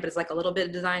stuff in there, but it's like a little bit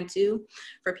of design too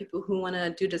for people who want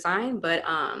to do design. But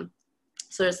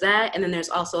so there's that, and then there's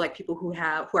also like people who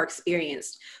are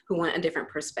experienced who want a different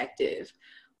perspective.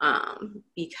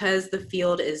 Because the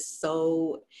field is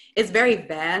it's very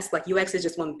vast. Like UX is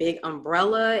just one big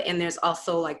umbrella. And there's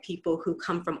also like people who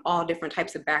come from all different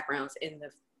types of backgrounds in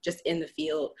the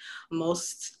field.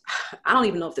 I don't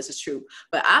even know if this is true,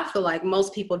 but I feel like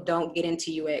most people don't get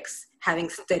into UX having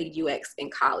studied UX in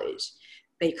college.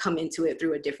 They come into it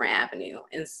through a different avenue.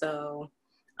 And so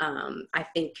I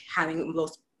think having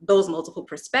those multiple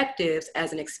perspectives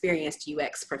as an experienced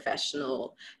UX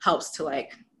professional helps to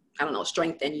like, I don't know,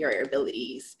 strengthen your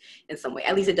abilities in some way.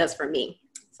 At least it does for me.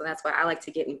 So that's why I like to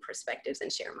get new perspectives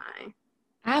and share mine.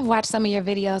 I've watched some of your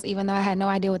videos, even though I had no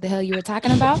idea what the hell you were talking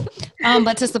about,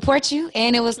 but to support you,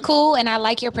 and it was cool. And I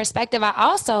like your perspective. I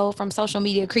also, from social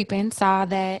media creeping, saw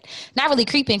that, not really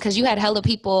creeping, because you had hella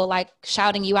people like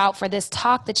shouting you out for this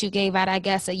talk that you gave at, I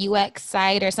guess, a UX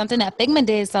site or something that Figma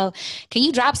did. So can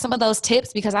you drop some of those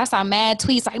tips? Because I saw mad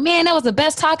tweets like, man, that was the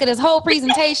best talk of this whole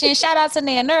presentation. Shout out to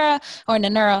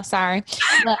Nanura, sorry,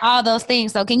 but all those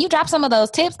things. So can you drop some of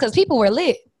those tips? Because people were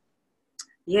lit.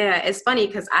 Yeah, it's funny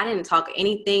because I didn't talk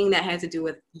anything that had to do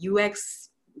with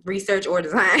UX research or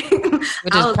design.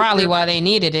 Which is probably why they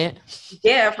needed it.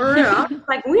 Yeah, for real. I was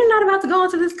like, we're not about to go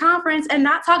into this conference and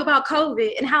not talk about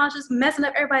COVID and how it's just messing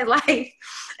up everybody's life.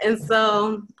 And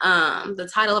so the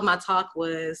title of my talk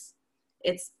was,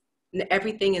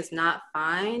 Everything is Not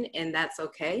Fine and That's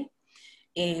Okay.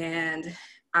 And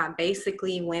I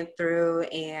basically went through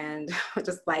and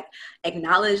just like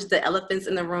acknowledged the elephants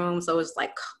in the room. So it's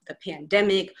like the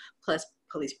pandemic plus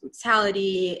police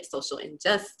brutality, social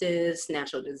injustice,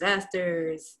 natural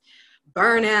disasters,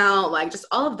 burnout, like just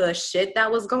all of the shit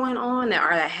that was going on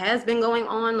that has been going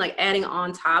on, like adding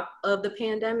on top of the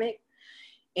pandemic,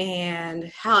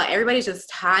 and how everybody's just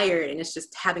tired and it's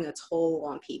just having a toll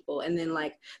on people. And then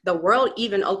like the world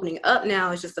even opening up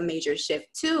now is just a major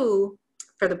shift too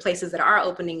for the places that are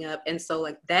opening up. And so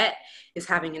like that is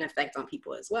having an effect on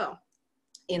people as well.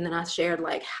 And then I shared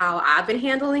like how I've been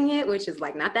handling it, which is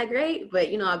like not that great, but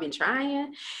you know, I've been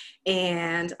trying,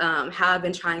 and how I've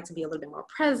been trying to be a little bit more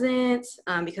present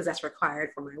because that's required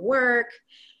for my work.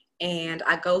 And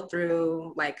I go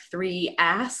through like 3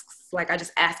 asks. Like I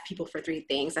just ask people for 3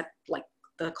 things. That's like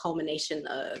the culmination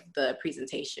of the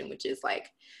presentation, which is like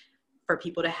for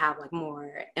people to have like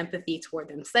more empathy toward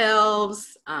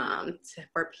themselves,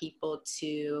 for people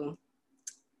to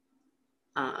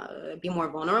be more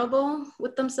vulnerable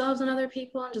with themselves and other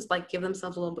people, and just like give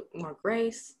themselves a little bit more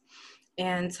grace,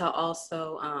 and to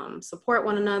also support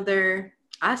one another.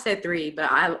 I said 3,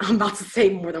 but I'm about to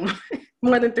say more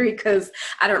than 3 because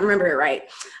I don't remember it right.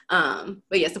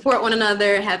 But yeah, support one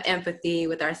another, have empathy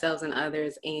with ourselves and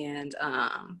others, and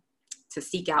to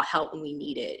seek out help when we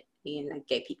need it. And I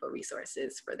gave people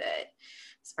resources for that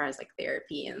as far as like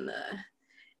therapy and the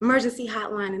emergency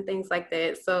hotline and things like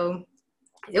that. So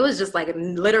it was just like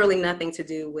literally nothing to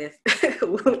do with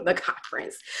the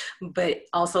conference, but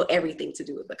also everything to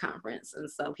do with the conference. And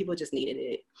so people just needed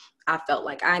it. I felt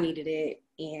like I needed it,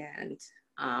 and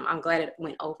I'm glad it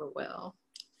went over well,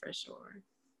 for sure.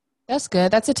 That's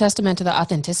good. That's a testament to the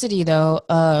authenticity, though,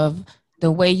 of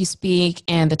the way you speak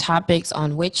and the topics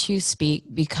on which you speak,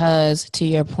 because to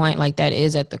your point, like that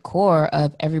is at the core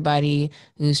of everybody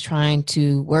who's trying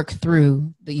to work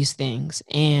through these things.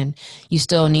 And you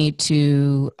still need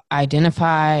to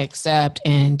identify, accept,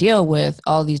 and deal with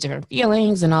all these different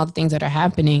feelings and all the things that are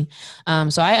happening.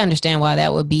 So I understand why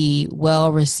that would be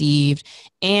well received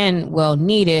and well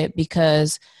needed,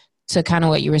 because to kind of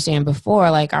what you were saying before,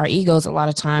 like our egos a lot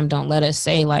of time don't let us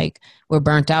say like we're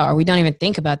burnt out, or we don't even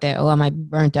think about that. Oh, I might be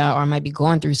burnt out, or I might be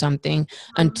going through something,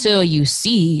 until you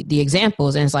see the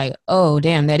examples. And it's like, oh,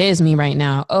 damn, that is me right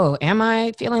now. Oh, am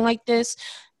I feeling like this?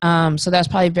 So that's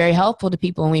probably very helpful to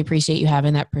people, and we appreciate you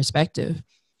having that perspective.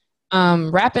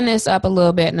 Wrapping this up a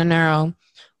little bit, Nanuro,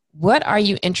 what are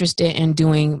you interested in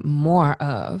doing more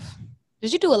of?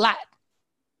 Because you do a lot.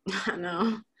 I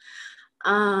know.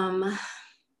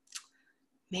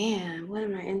 Man, what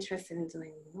am I interested in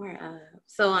doing more of?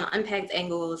 So on Unpacked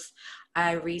Angles,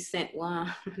 I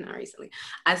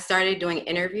started doing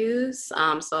interviews.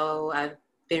 So I've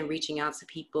been reaching out to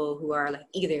people who are like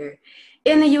either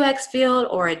in the UX field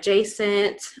or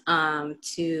adjacent,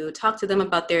 to talk to them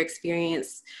about their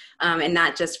experience, and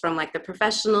not just from like the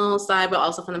professional side, but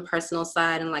also from the personal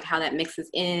side and like how that mixes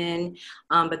in,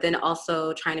 but then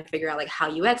also trying to figure out like how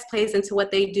UX plays into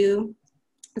what they do.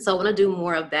 So I want to do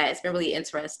more of that. It's been really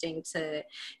interesting to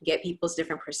get people's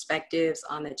different perspectives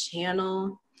on the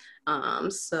channel.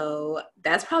 So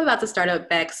that's probably about to start up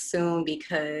back soon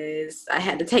because I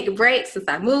had to take a break since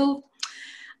I moved.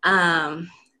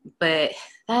 But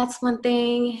that's one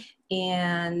thing.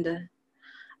 And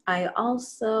I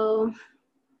also,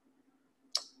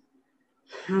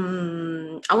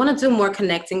 I want to do more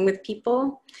connecting with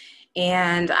people.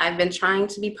 And I've been trying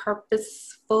to be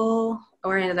purposeful,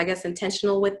 or I guess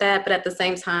intentional with that. But at the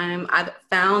same time, I've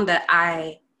found that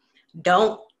I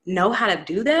don't know how to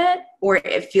do that, or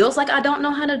it feels like I don't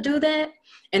know how to do that.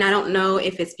 And I don't know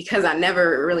if it's because I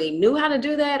never really knew how to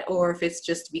do that, or if it's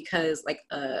just because like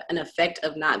an effect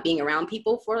of not being around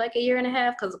people for like a year and a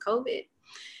half because of COVID.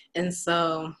 And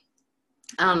so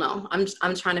I don't know.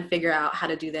 I'm trying to figure out how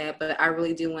to do that, but I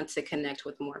really do want to connect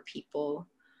with more people,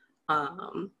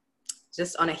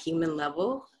 just on a human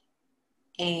level.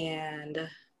 And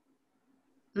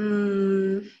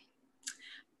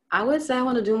I would say I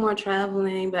want to do more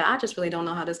traveling, but I just really don't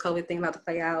know how this COVID thing about to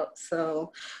play out.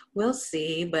 So we'll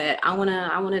see. But I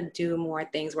wanna do more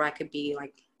things where I could be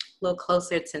like a little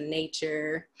closer to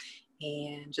nature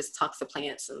and just talk to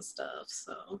plants and stuff.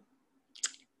 So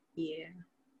yeah.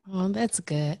 Oh, that's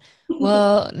good.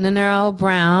 Well, Nanuro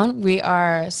Brown, we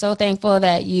are so thankful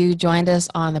that you joined us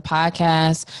on the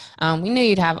podcast. We knew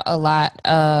you'd have a lot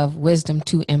of wisdom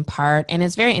to impart, and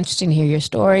it's very interesting to hear your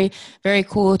story. Very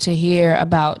cool to hear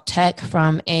about tech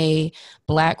from a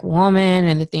Black woman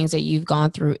and the things that you've gone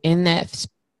through in that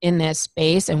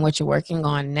space and what you're working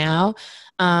on now.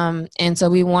 And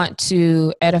so we want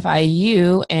to edify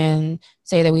you and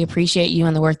say that we appreciate you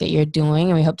and the work that you're doing,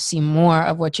 and we hope to see more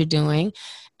of what you're doing.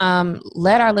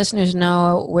 Let our listeners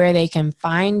know where they can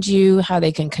find you, how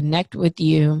they can connect with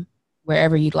you,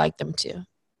 wherever you'd like them to.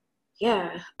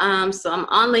 Yeah. So I'm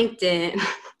on LinkedIn.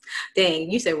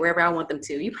 Dang, you said wherever I want them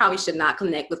to. You probably should not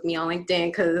connect with me on LinkedIn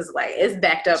because like it's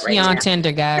backed up right now. She on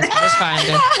Tinder, guys. Just find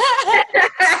her.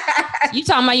 You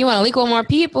talking about you want to link with more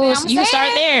people? You can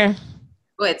start there.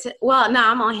 But well, no,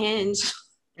 I'm on Hinge.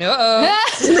 Uh-oh.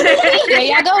 There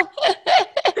y'all go.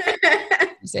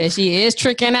 Says she is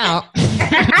tricking out.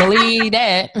 Believe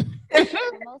that. The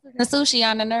sushi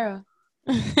on the Nanuro.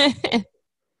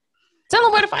 Tell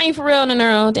them where to find you for real,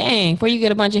 Nanuro. Dang, before you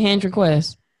get a bunch of Hinge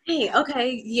requests. Hey,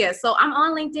 okay, yeah. So I'm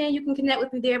on LinkedIn. You can connect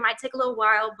with me there. It might take a little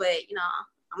while, but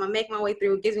I'm gonna make my way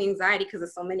through. It gives me anxiety because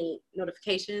there's so many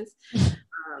notifications.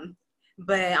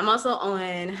 But I'm also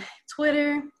on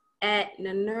Twitter at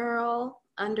Nanuro_.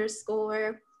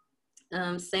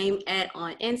 Same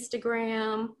on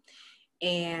Instagram.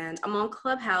 And I'm on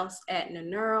Clubhouse at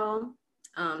Nanuro.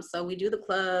 So we do the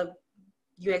club,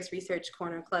 UX Research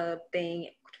Corner Club thing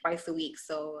twice a week.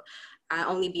 So I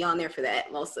only be on there for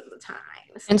that most of the time.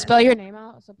 So and spell your name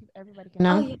out so everybody can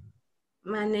know. Oh, yeah.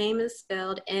 My name is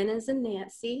spelled N as in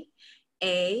Nancy,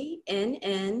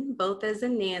 A-N-N, both as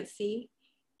in Nancy,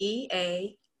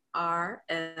 E-A-R-L.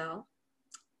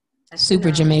 Super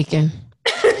Jamaican.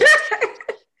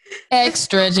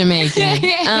 Extra Jamaican.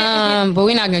 But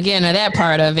we're not going to get into that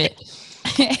part of it.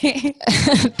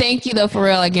 Thank you, though, for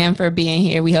real, again, for being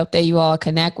here. We hope that you all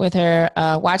connect with her.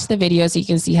 Watch the video so you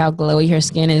can see how glowy her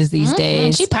skin is these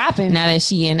days. She popping. Now that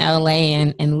she in LA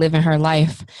and living her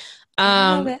life.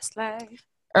 Best life.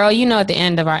 Earl, at the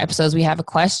end of our episodes, we have a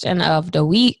question of the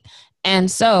week. And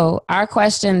so our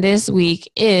question this week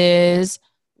is,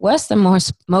 What's the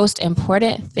most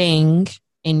important thing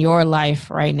in your life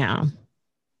right now?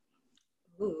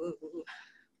 Ooh.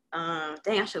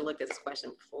 Dang, I should have looked at this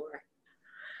question before.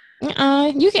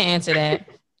 You can answer that.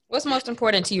 What's most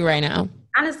important to you right now?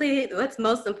 Honestly, what's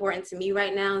most important to me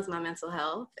right now is my mental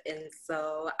health. And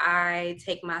so I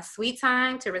take my sweet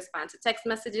time to respond to text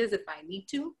messages if I need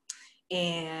to.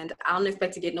 And I don't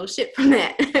expect to get no shit from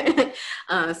that.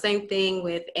 Same thing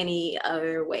with any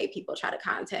other way people try to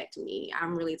contact me.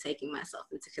 I'm really taking myself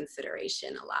into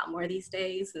consideration a lot more these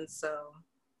days. And so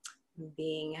I'm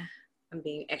being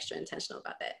extra intentional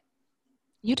about that.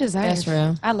 You deserve. That's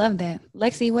real. I love that.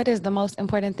 Lexi, what is the most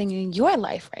important thing in your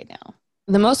life right now?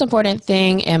 The most important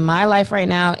thing in my life right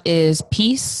now is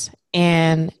peace.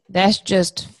 And that's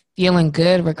just feeling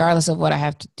good regardless of what I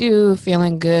have to do,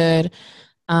 feeling good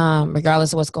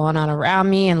regardless of what's going on around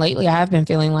me. And lately I have been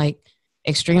feeling like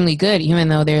extremely good, even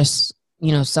though there's,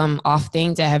 some off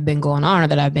things that have been going on or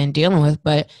that I've been dealing with.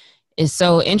 But it's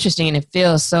so interesting and it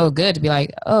feels so good to be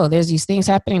like, oh, there's these things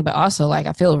happening, but also like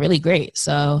I feel really great.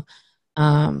 So,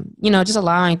 just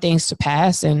allowing things to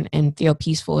pass and feel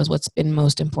peaceful is what's been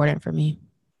most important for me.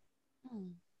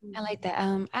 I like that.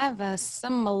 I have a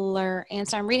similar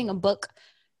answer. I'm reading a book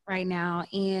right now,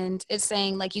 and it's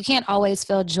saying like you can't always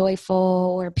feel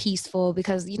joyful or peaceful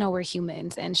because we're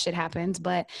humans and shit happens,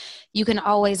 but you can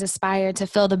always aspire to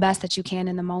feel the best that you can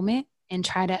in the moment and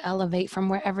try to elevate from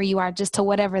wherever you are just to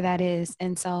whatever that is.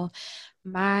 And so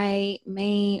my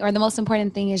main or the most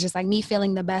important thing is just like me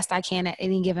feeling the best I can at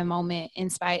any given moment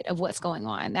in spite of what's going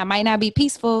on. That might not be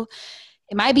peaceful.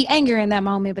 It might be anger in that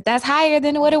moment, but that's higher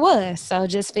than what it was. So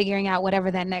just figuring out whatever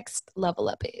that next level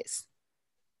up is.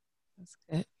 That's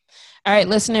good. All right,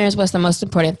 listeners, what's the most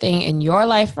important thing in your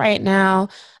life right now?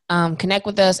 Connect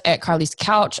with us at Carly's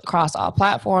Couch across all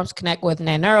platforms. Connect with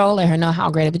Nanuro. Let her know how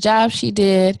great of a job she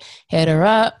did. Hit her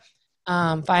up.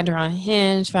 Find her on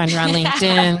Hinge. Find her on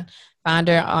LinkedIn. Find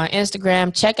her on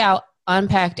Instagram. Check out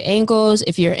Unpacked Angles.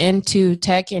 If you're into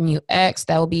tech and UX,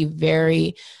 that will be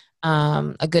very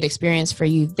a good experience for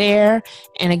you there.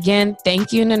 And again,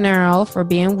 thank you, Nanuro, for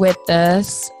being with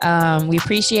us. We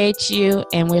appreciate you,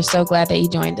 and we're so glad that you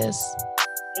joined us.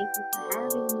 Thank you for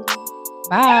having me.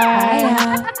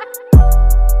 Bye. Bye.